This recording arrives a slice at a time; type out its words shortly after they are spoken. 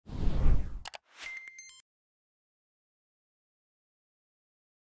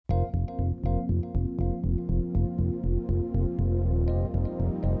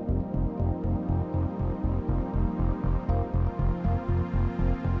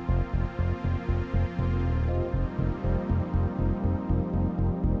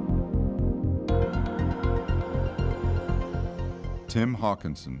Tim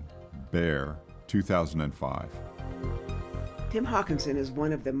Hawkinson, Bear, 2005. Tim Hawkinson is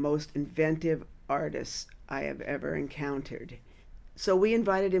one of the most inventive artists I have ever encountered. So we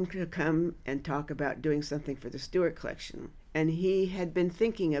invited him to come and talk about doing something for the Stewart Collection. And he had been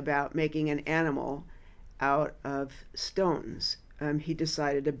thinking about making an animal out of stones. He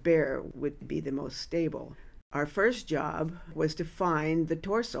decided a bear would be the most stable. Our first job was to find the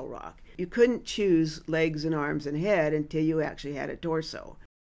torso rock. You couldn't choose legs and arms and head until you actually had a torso.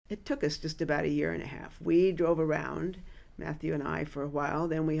 It took us just about a year and a half. We drove around, Matthew and I, for a while.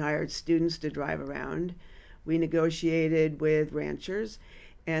 Then we hired students to drive around. We negotiated with ranchers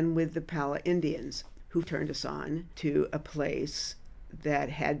and with the Pala Indians, who turned us on to a place that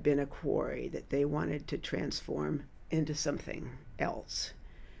had been a quarry that they wanted to transform into something else.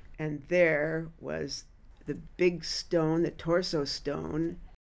 And there was the big stone, the torso stone,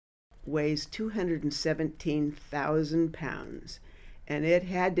 weighs 217,000 pounds. And it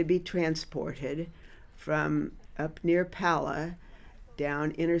had to be transported from up near Pala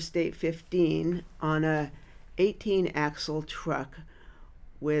down Interstate 15 on a 18-axle truck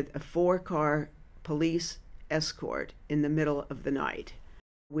with a 4-car police escort in the middle of the night.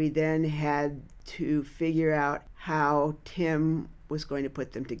 We then had to figure out how Tim was going to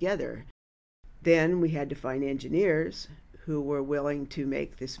put them together. Then we had to find engineers who were willing to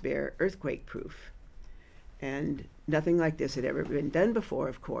make this bear earthquake-proof. And nothing like this had ever been done before,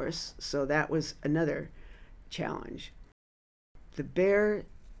 of course, so that was another challenge. The bear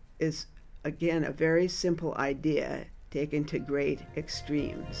is, again, a very simple idea taken to great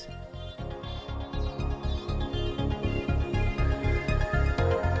extremes.